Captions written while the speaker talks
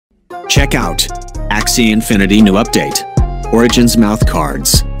Check out Axie Infinity new update, Origins mouth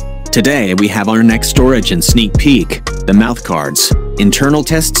cards. Today we have our next Origin sneak peek, the mouth cards. Internal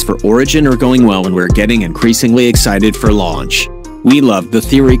tests for Origin are going well and we're getting increasingly excited for launch. We love the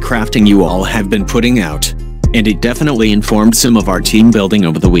theory crafting you all have been putting out, and it definitely informed some of our team building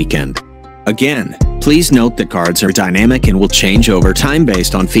over the weekend. Again, please note that cards are dynamic and will change over time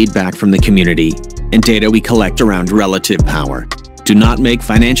based on feedback from the community and data we collect around relative power. Do not make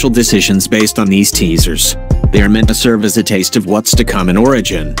financial decisions based on these teasers. They are meant to serve as a taste of what's to come in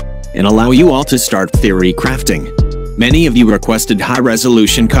Origin and allow you all to start theory crafting. Many of you requested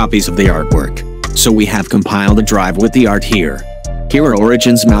high-resolution copies of the artwork, so we have compiled a drive with the art here. Here are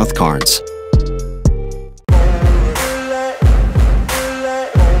Origin's mouth cards.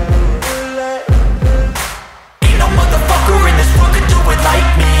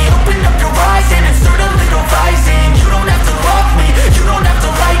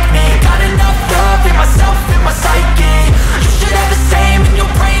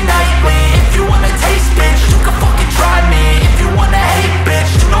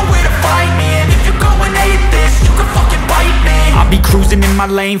 Cruising in my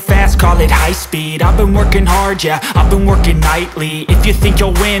lane fast, call it high speed. I've been working hard, yeah, I've been working nightly. If you think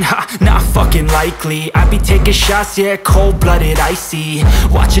you'll win, ha, not fucking likely. I be taking shots, yeah, cold-blooded, icy.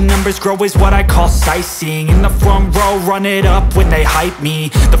 Watching numbers grow is what I call sightseeing. In the front row, run it up when they hype me.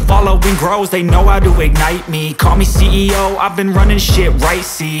 The following grows, they know how to ignite me. Call me CEO, I've been running shit right,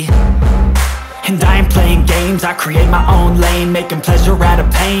 see. And I ain't playing games, I create my own lane, making pleasure out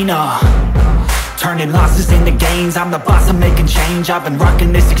of pain, turning losses into gains. I'm the boss, I'm making change. I've been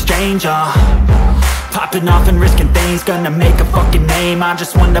rocking this exchange, popping off and risking things. Gonna make a fucking name. I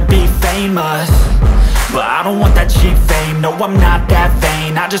just wanna be famous, but I don't want that cheap fame. No, I'm not that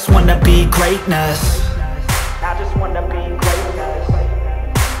vain. I just wanna be greatness. I just wanna be greatness.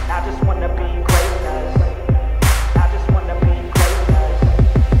 I just wanna be greatness. I just wanna be greatness.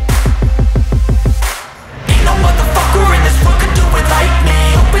 Ain't no motherfucker in this world could do it like me.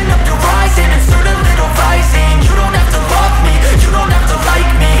 Open up your eyes and insert a little rising. You don't have to love me, you don't have to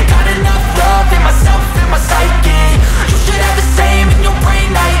like me. Got enough love in myself, in my psyche. You should have the same in your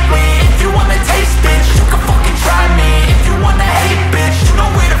brain nightly. If you wanna taste, bitch, you can fucking try me. If you wanna hate, bitch, you know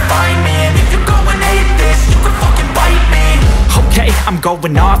where to find me. And if you go and hate this, you can fucking bite me. Okay, I'm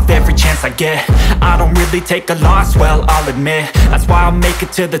going off every chance I get. I don't really take a loss, well, I'll admit. That's why I'll make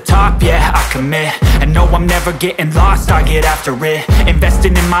it to the top, yeah, I commit. And no, I'm never getting lost, I get after it.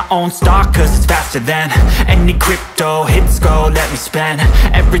 Investing in my own stock, cause it's faster than any crypto hits go, let me spend.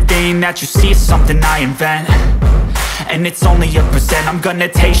 Everything that you see is something I invent, and it's only a percent. I'm gonna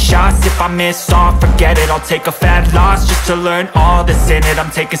take shots, if I miss all, forget it. I'll take a fat loss just to learn all that's in it. I'm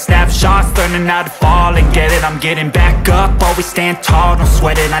taking snapshots, learning how to fall and get it. I'm getting back up, always stand tall, don't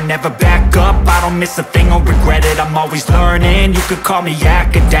sweat it. I never back up, I don't miss a thing or regret it. I'm always learning, you could call me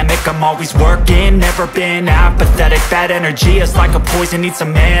academic. I'm always working, never been apathetic. That energy is like a poison, needs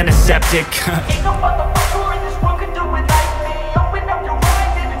some antiseptic.